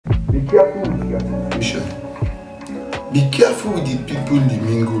Be careful with your situation. Be careful with the people you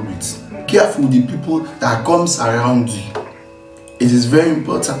mingle with. Be careful with the people that comes around you. It is very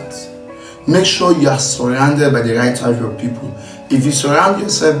important. Make sure you are surrounded by the right type of people. If you surround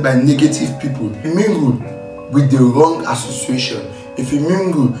yourself by negative people, you mingle with the wrong association. If you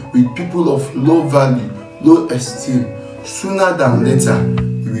mingle with people of low value, low esteem, sooner than later,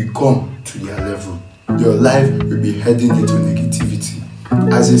 you will come to their level. Your life will be heading into negativity.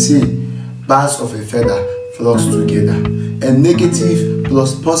 As they say, birds of a feather flocks together. And negative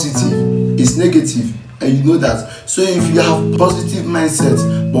plus positive is negative. And you know that. So if you have positive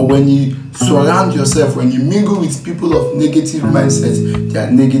mindset, but when you surround yourself, when you mingle with people of negative mindset, their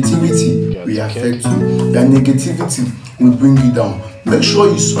negativity will affect you. Their negativity will bring you down. Make sure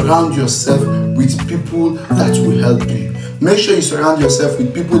you surround yourself with people that will help you. Make sure you surround yourself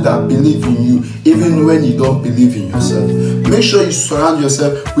with people that believe in you, even when you don't believe in yourself. Make sure you surround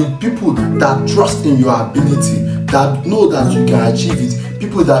yourself with people that trust in your ability, that know that you can achieve it,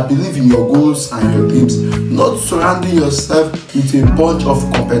 people that believe in your goals and your dreams. Not surrounding yourself with a bunch of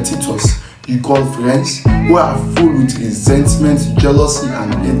competitors you call friends, who are full with resentment, jealousy,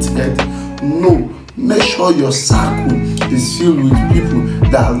 and hatred. No, make sure your circle is filled with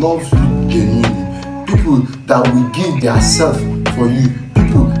people that love you genuinely. People that will give their self for you,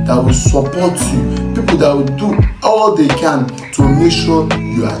 people that will support you, people that will do all they can to make sure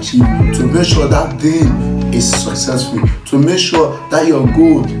you achieve, to make sure that dream is successful, to make sure that your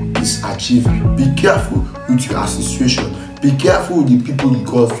goal is achieved. Be careful with your association. Be careful with the people you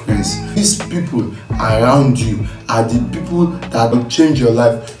call friends. These people around you are the people that will change your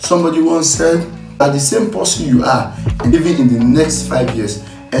life. Somebody once said that the same person you are, even in the next 5 years,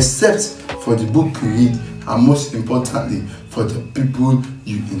 except for the book you read, and most importantly, for the people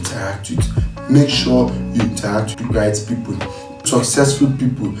you interact with. Make sure you interact with the right people, successful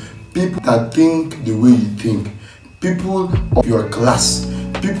people, people that think the way you think, people of your class,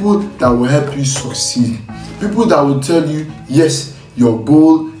 people that will help you succeed, people that will tell you, yes, your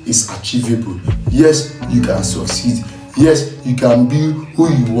goal is achievable, yes, you can succeed, yes, you can be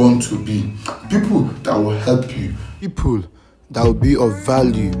who you want to be, people that will help you, people that will be of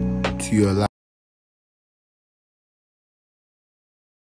value to your life.